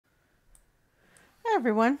Hi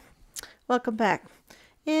everyone, welcome back.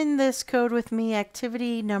 In this Code With Me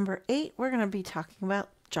activity number 8, we're going to be talking about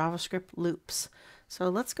JavaScript loops. So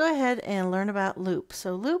let's go ahead and learn about loops.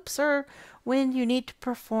 So loops are when you need to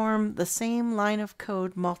perform the same line of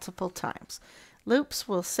code multiple times. Loops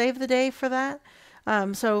will save the day for that.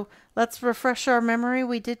 So let's refresh our memory.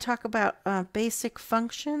 We did talk about basic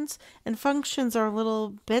functions, and functions are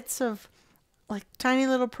little bits of like tiny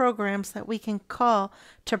little programs that we can call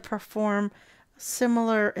to perform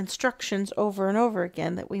similar instructions over and over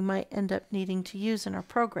again that we might end up needing to use in our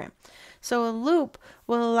program. So a loop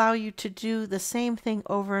will allow you to do the same thing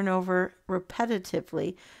over and over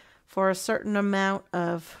repetitively for a certain amount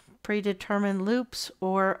of predetermined loops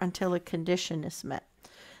or until a condition is met.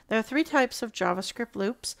 There are 3 types of JavaScript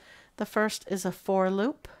loops. The first is a for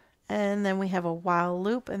loop, and then we have a while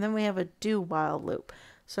loop, and then we have a do while loop.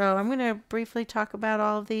 So I'm going to briefly talk about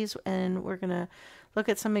all of these, and we're going to look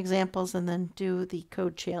at some examples and then do the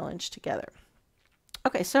code challenge together.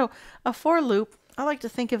 Okay, so a for loop, I like to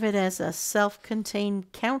think of it as a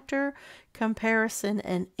self-contained counter, comparison,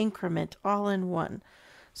 and increment all in one.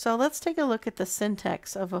 So let's take a look at the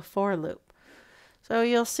syntax of a for loop. So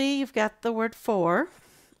you'll see you've got the word for,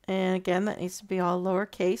 and again that needs to be all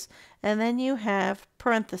lowercase, and then you have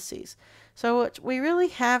parentheses. So what we really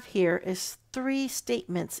have here is 3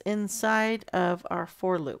 statements inside of our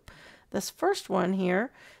for loop. This first one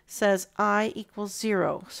here says I equals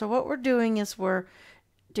 0. So what we're doing is we're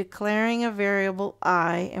declaring a variable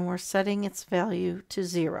I and we're setting its value to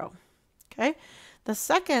 0. Okay? The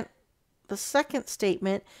second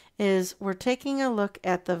statement is we're taking a look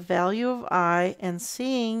at the value of I and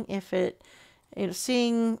seeing if it,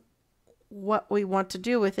 seeing what we want to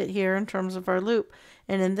do with it here in terms of our loop.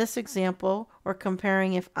 And in this example, we're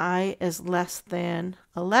comparing if I is less than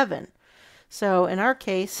 11. So in our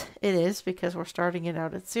case, it is because we're starting it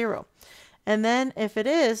out at 0. And then if it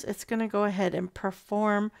is, it's going to go ahead and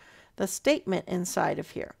perform the statement inside of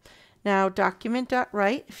here. Now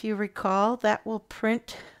document.write, if you recall, that will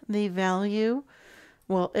print the value.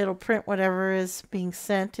 Well, it'll print whatever is being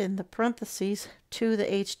sent in the parentheses to the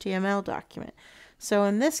HTML document. So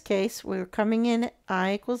in this case, we're coming in at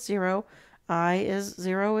I equals 0.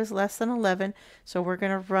 Zero is less than 11, so we're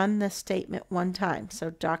going to run this statement one time. So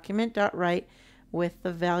document.write with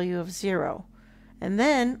the value of 0. And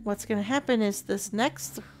then what's going to happen is this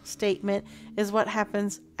next statement is what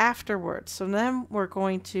happens afterwards. So then we're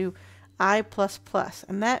going to I++,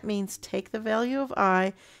 and that means take the value of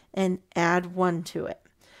I and add 1 to it.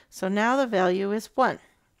 So now the value is 1,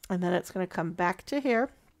 and then it's going to come back to here.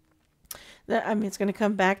 It's going to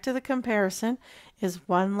come back to the comparison. Is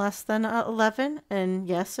 1 less than 11? And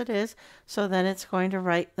yes, it is. So then it's going to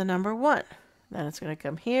write the number 1. Then it's going to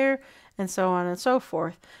come here, and so on and so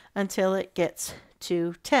forth until it gets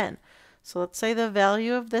to 10. So let's say the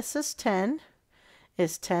value of this is 10.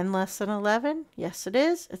 Is 10 less than 11? Yes, it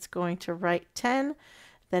is. It's going to write 10.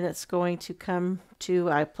 Then it's going to come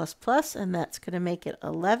to I++, and that's going to make it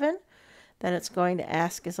 11. Then it's going to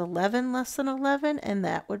ask, is 11 less than 11? And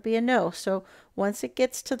that would be a no. So once it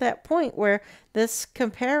gets to that point where this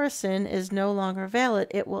comparison is no longer valid,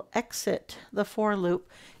 it will exit the for loop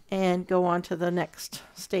and go on to the next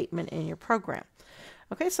statement in your program.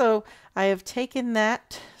 Okay, so I have taken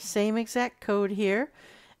that same exact code here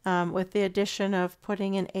with the addition of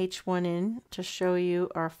putting an H1 in to show you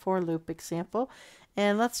our for loop example.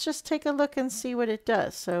 And let's just take a look and see what it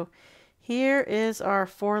does. So here is our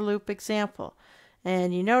for loop example.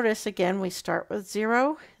 And you notice again we start with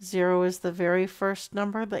 0. 0 is the very first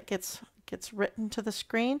number that gets written to the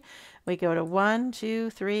screen. We go to 1,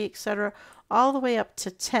 2, 3, etc. all the way up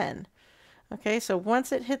to 10. Okay, so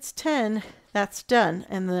once it hits 10, that's done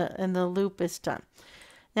and the loop is done.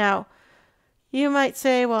 Now you might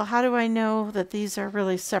say, well, how do I know that these are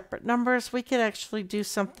really separate numbers? We could actually do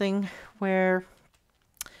something where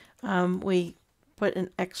we put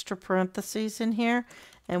an extra parentheses in here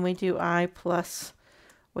and we do I plus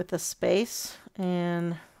with a space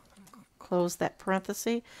and close that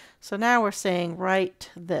parenthesis. So now we're saying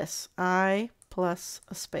write this I plus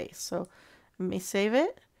a space. So let me save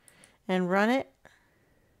it and run it.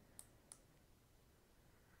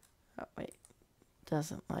 Oh wait,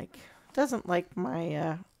 doesn't like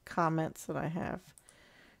my comments that I have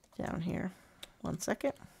down here. 1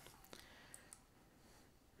 second.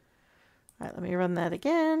 All right, let me run that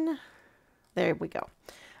again. There we go.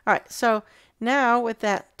 All right, so now with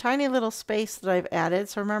that tiny little space that I've added,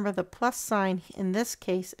 so remember the plus sign in this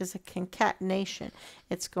case is a concatenation.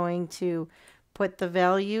 It's going to put the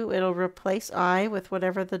value, it'll replace I with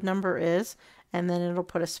whatever the number is, and then it'll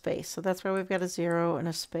put a space. So that's why we've got a 0 and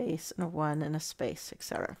a space and a 1 and a space,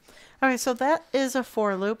 etc. Okay, so that is a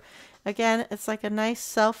for loop. Again, it's like a nice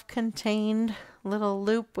self-contained little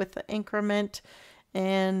loop with the increment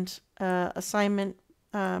and assignment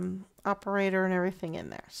operator and everything in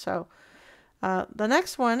there. So the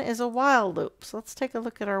next one is a while loop. So let's take a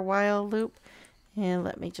look at our while loop, and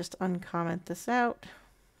let me just uncomment this out.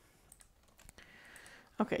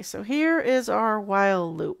 Okay, so here is our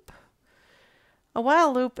while loop. A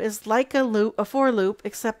while loop is like a for loop,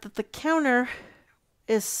 except that the counter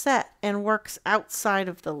is set and works outside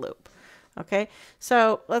of the loop. Okay,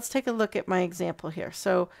 so let's take a look at my example here.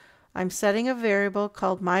 So I'm setting a variable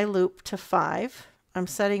called my loop to 5. I'm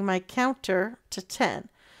setting my counter to 10.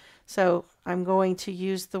 So I'm going to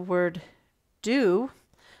use the word do.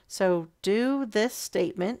 So do this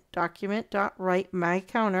statement, document.write my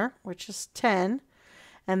counter, which is 10.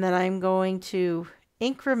 And then I'm going to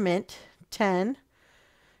increment 10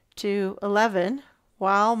 to 11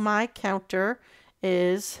 while my counter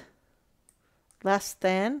is less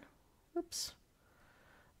than,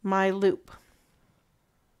 my loop.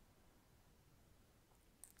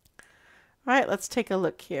 All right, let's take a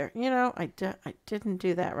look here. You know, I didn't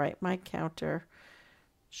do that right. My counter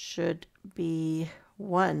should be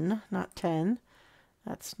 1, not 10.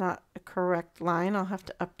 That's not a correct line. I'll have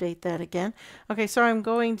to update that again. Okay, so I'm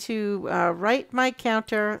going to write my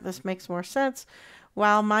counter. This makes more sense.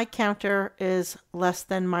 While my counter is less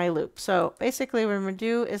than my loop. So basically what I'm going to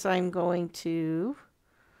do is I'm going to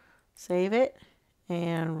save it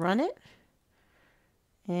and run it.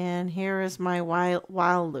 And here is my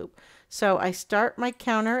while loop. So I start my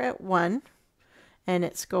counter at 1, and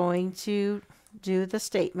it's going to do the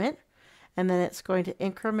statement, and then it's going to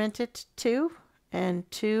increment it to 2, and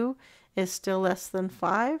 2 is still less than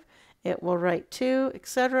 5. It will write 2,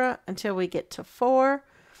 etc. until we get to 4,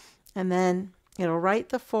 and then it'll write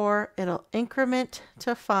the 4, it'll increment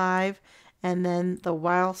to 5, and then the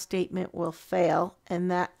while statement will fail,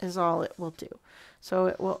 and that is all it will do. So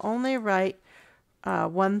it will only write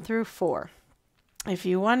 1 through 4. If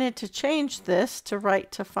you wanted to change this to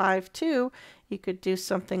write to 5 too, you could do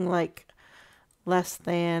something like less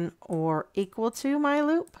than or equal to my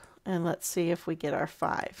loop. And let's see if we get our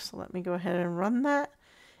 5. So let me go ahead and run that.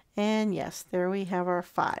 And yes, there we have our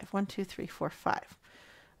 5. 1, 2, 3, 4, 5.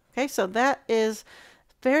 Okay, so that is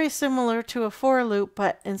very similar to a for loop,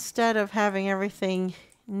 but instead of having everything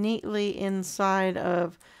neatly inside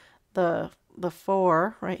of the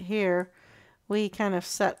for right here, we kind of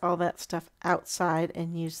set all that stuff outside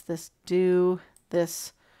and use this do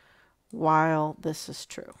this while this is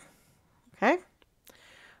true. Okay?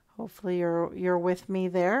 Hopefully you're with me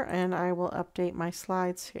there, and I will update my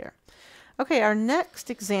slides here. Okay, our next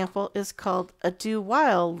example is called a do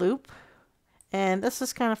while loop, and this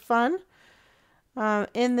is kind of fun.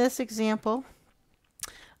 In this example,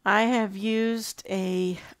 I have used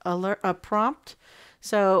a prompt.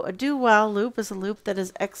 So a do while loop is a loop that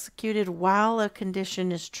is executed while a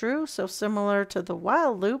condition is true, so similar to the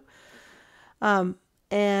while loop.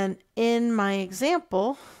 And in my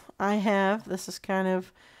example, I have, this is kind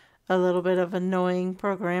of a little bit of an annoying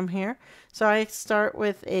program here. So I start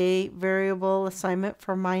with a variable assignment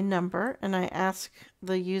for my number, and I ask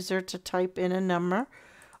the user to type in a number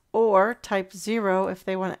or type 0 if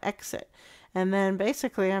they want to exit. And then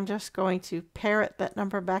basically I'm just going to parrot that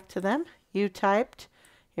number back to them. You typed.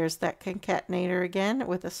 Here's that concatenator again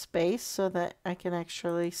with a space so that I can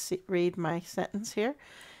actually read my sentence here.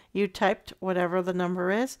 You typed whatever the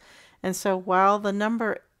number is. And so while the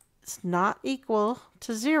number is not equal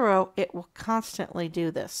to 0, it will constantly do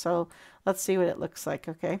this. So let's see what it looks like,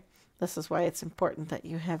 okay? This is why it's important that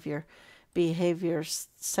you have your behaviors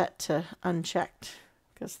set to unchecked,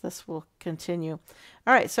 because this will continue.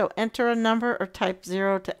 All right, so enter a number or type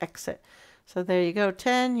 0 to exit. So there you go,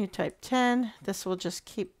 10, you type 10. This will just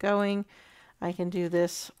keep going. I can do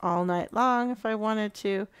this all night long if I wanted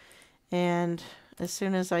to. And as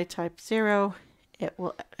soon as I type 0, it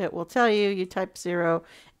will tell you type 0,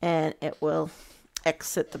 and it will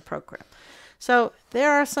exit the program. So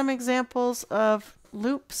there are some examples of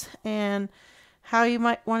loops and how you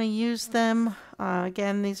might want to use them.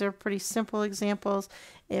 Again, these are pretty simple examples.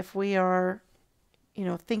 If we are,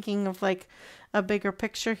 thinking of like a bigger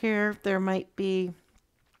picture here, there might be,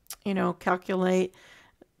 calculate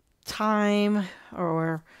time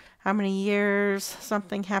or how many years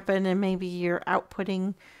something happened, and maybe you're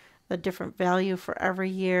outputting a different value for every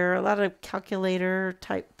year. A lot of calculator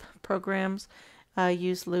type programs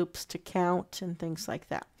use loops to count and things like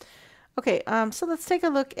that. Okay, so let's take a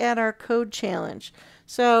look at our code challenge.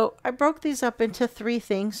 So I broke these up into 3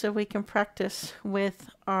 things so we can practice with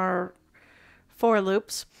our for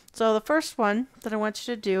loops. So the first one that I want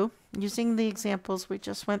you to do, using the examples we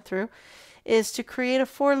just went through, is to create a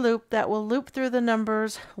for loop that will loop through the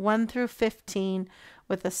numbers 1 through 15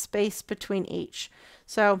 with a space between each.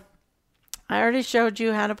 So I already showed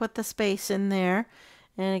you how to put the space in there.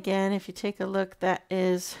 And again, if you take a look, that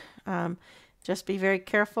is, just be very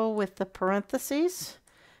careful with the parentheses,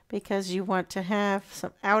 because you want to have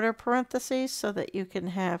some outer parentheses so that you can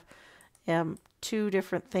have two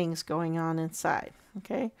different things going on inside.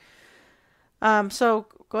 Okay. So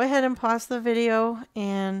go ahead and pause the video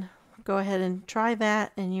and go ahead and try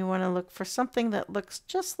that. And you want to look for something that looks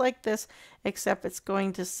just like this, except it's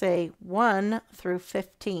going to say 1 through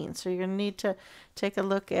 15. So you're going to need to take a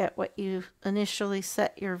look at what you initially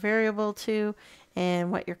set your variable to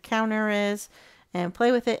and what your counter is, and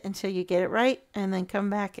play with it until you get it right, and then come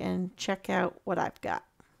back and check out what I've got.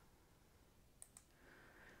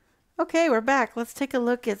 Okay, we're back. Let's take a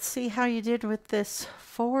look and see how you did with this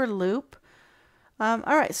for loop. All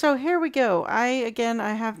right, so here we go. I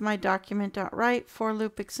have my document.write for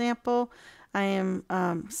loop example. I am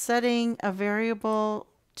setting a variable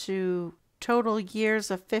to total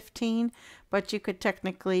years of 15, but you could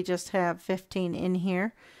technically just have 15 in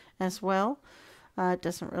here as well. It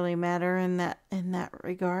doesn't really matter in that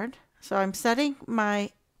regard. So I'm setting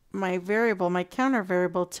my variable, my counter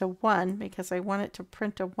variable, to 1 because I want it to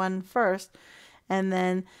print a 1 first, and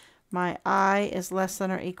then my I is less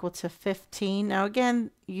than or equal to 15. Now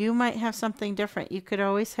again, you might have something different. You could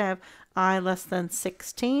always have I less than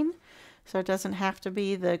 16, so it doesn't have to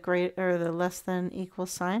be the greater or the less than equal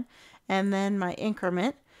sign, and then my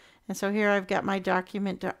increment. And so here I've got my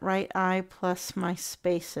document.write I plus my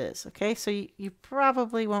spaces. Okay, so you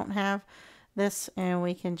probably won't have this, and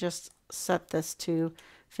we can just set this to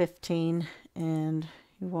 15, and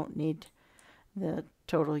you won't need the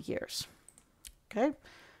total years. Okay,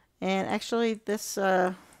 and actually this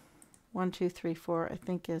 1, 2, 3, 4 I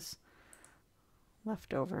think is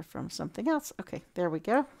left over from something else. Okay, there we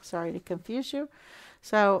go. Sorry to confuse you.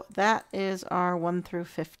 So that is our 1 through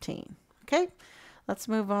 15. Okay. Let's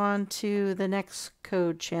move on to the next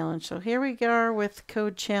code challenge. So here we are with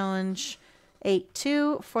code challenge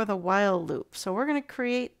 8.2 for the while loop. So we're going to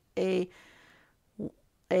create a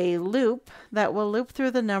loop that will loop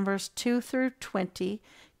through the numbers 2 through 20,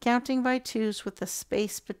 counting by 2s with a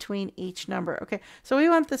space between each number. Okay, so we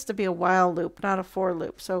want this to be a while loop, not a for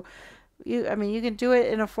loop. So you can do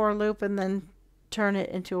it in a for loop and then turn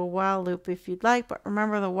it into a while loop if you'd like, but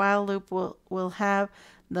remember the while loop will have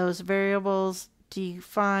those variables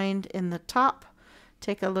defined in the top.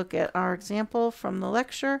 Take a look at our example from the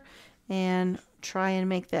lecture and try and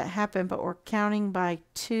make that happen, but we're counting by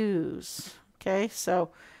 2s. Okay, so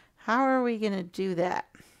how are we going to do that?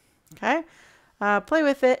 Okay, play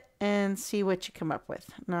with it and see what you come up with.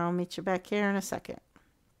 And I'll meet you back here in a second.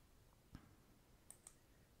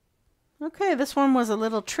 Okay, this one was a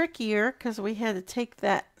little trickier because we had to take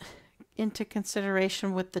that into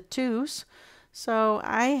consideration with the 2s. So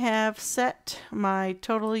I have set my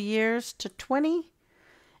total years to 20,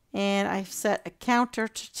 and I've set a counter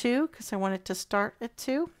to 2 because I want it to start at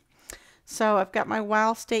 2. So I've got my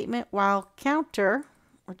while statement. While counter,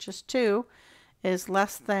 which is 2, is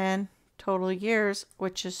less than total years,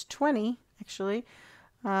 which is 20 actually.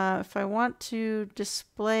 If I want to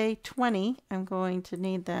display 20, I'm going to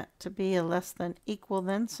need that to be a less than equal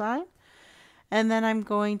than sign. And then I'm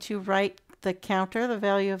going to write the counter, the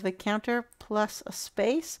value of the counter, plus a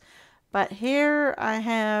space. But here I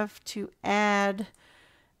have to add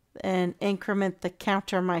and increment the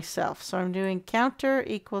counter myself. So I'm doing counter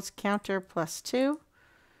equals counter plus 2.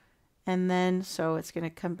 And then, so it's going to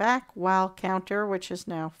come back while counter, which is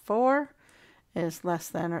now 4, is less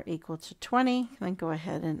than or equal to 20. Then go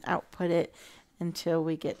ahead and output it until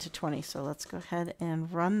we get to 20. So let's go ahead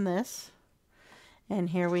and run this. And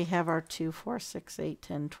here we have our 2, 4, 6, 8,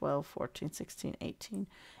 10, 12, 14, 16, 18,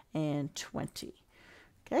 and 20.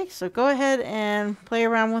 Okay, so go ahead and play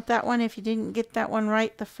around with that one. If you didn't get that one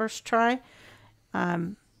right the first try,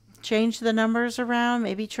 change the numbers around.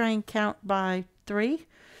 Maybe try and count by 3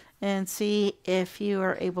 and see if you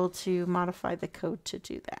are able to modify the code to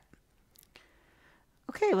do that.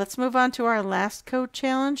 Okay, let's move on to our last code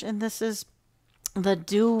challenge, and this is the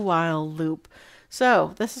do while loop.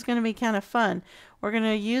 So this is going to be kind of fun. We're going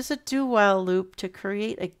to use a do while loop to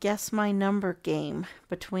create a guess my number game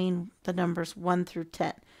between the numbers 1 through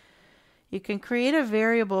 10. You can create a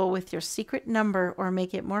variable with your secret number or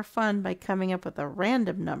make it more fun by coming up with a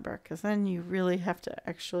random number, because then you really have to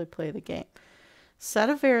actually play the game.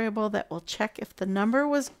 Set a variable that will check if the number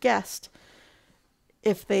was guessed,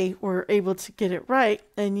 if they were able to get it right,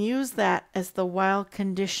 and use that as the while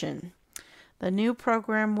condition. the new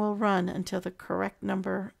program will run until the correct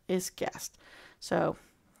number is guessed. So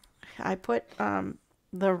I put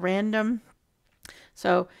the random.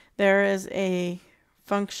 So there is a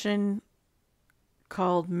function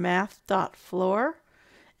called math.floor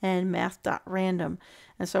and math.random.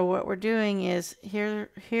 And so what we're doing is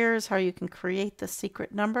here's how you can create the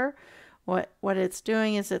secret number. What it's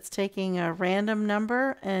doing is it's taking a random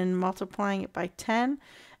number and multiplying it by 10,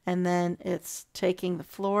 and then it's taking the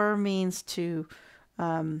floor means to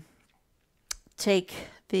take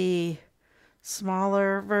the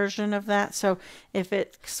smaller version of that. So if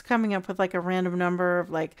it's coming up with like a random number of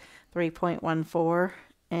like 3.14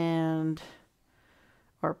 and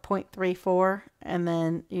or 0.34, and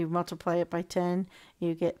then you multiply it by 10,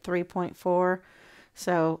 you get 3.4.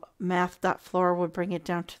 So math.floor would bring it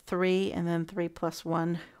down to 3, and then 3 plus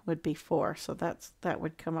 1 would be 4. So that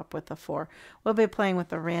would come up with a 4. We'll be playing with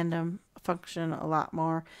the random function a lot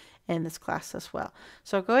more in this class as well.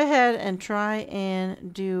 So go ahead and try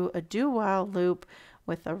and do a do-while loop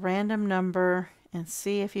with a random number and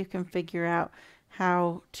see if you can figure out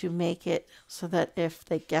how to make it so that if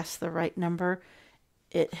they guess the right number,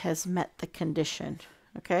 it has met the condition.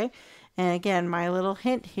 Okay, and again, my little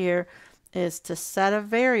hint here is to set a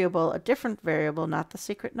variable, a different variable, not the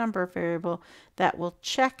secret number variable, that will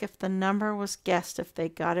check if the number was guessed if they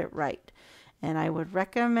got it right. And I would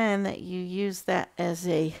recommend that you use that as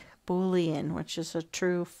a Boolean, which is a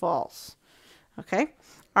true false. Okay,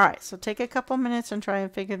 all right, so take a couple minutes and try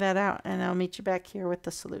and figure that out, and I'll meet you back here with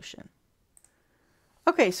the solution.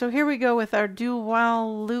 Okay, so here we go with our do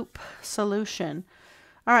while loop solution.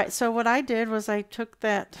 All right, so what I did was I took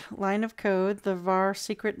that line of code, the var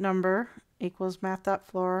secret number equals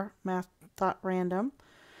math.floor, math.random,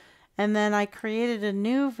 and then I created a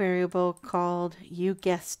new variable called you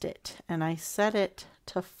guessed it, and I set it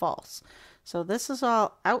to false. So this is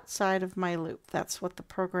all outside of my loop. That's what the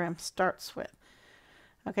program starts with.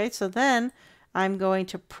 Okay, so then I'm going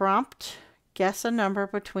to prompt guess a number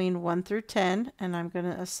between 1 through 10, and I'm going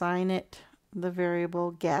to assign it the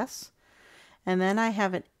variable guess. And then I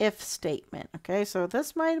have an if statement. Okay, so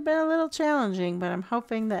this might have been a little challenging, but I'm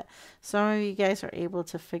hoping that some of you guys are able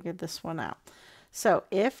to figure this one out. So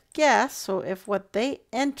if guess, so if what they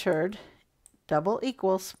entered double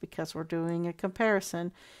equals, because we're doing a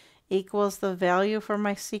comparison, equals the value for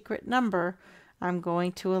my secret number, I'm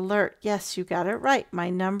going to alert, yes, you got it right.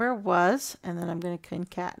 My number was, and then I'm going to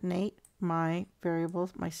concatenate my variable,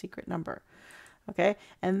 my secret number. Okay,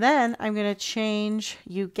 and then I'm going to change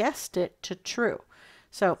you guessed it to true.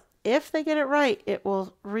 So if they get it right, it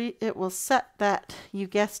will set that you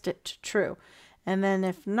guessed it to true. And then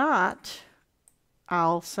if not,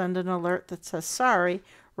 I'll send an alert that says, sorry,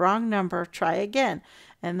 wrong number, try again.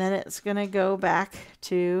 And then it's going to go back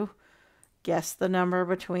to guess the number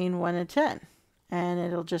between 1 and 10. And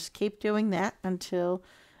it'll just keep doing that until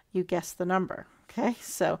you guess the number. Okay,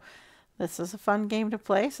 so this is a fun game to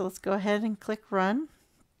play, so let's go ahead and click run.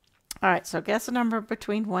 All right, so guess a number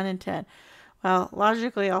between 1 and 10. Well,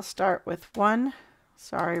 logically, I'll start with 1.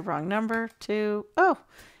 Sorry, wrong number. 2. Oh,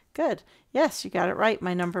 good. Yes, you got it right.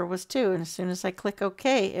 My number was 2, and as soon as I click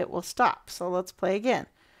OK, it will stop. So let's play again.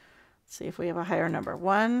 Let's see if we have a higher number.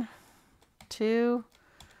 1, 2,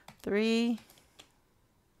 3.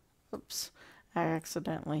 Oops, I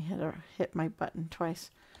accidentally hit my button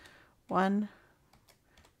twice. 1,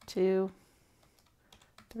 2,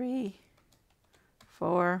 3,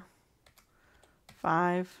 4,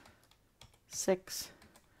 5, 6,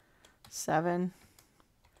 7,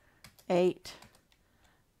 8,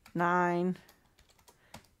 9,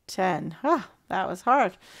 10. Ah, that was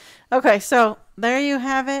hard. Okay, so there you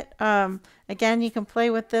have it. Again, you can play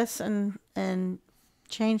with this and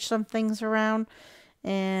change some things around.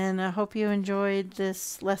 And I hope you enjoyed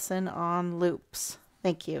this lesson on loops.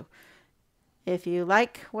 Thank you. If you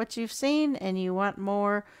like what you've seen and you want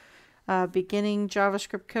more beginning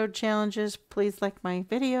JavaScript code challenges, please like my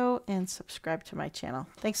video and subscribe to my channel.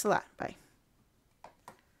 Thanks a lot. Bye.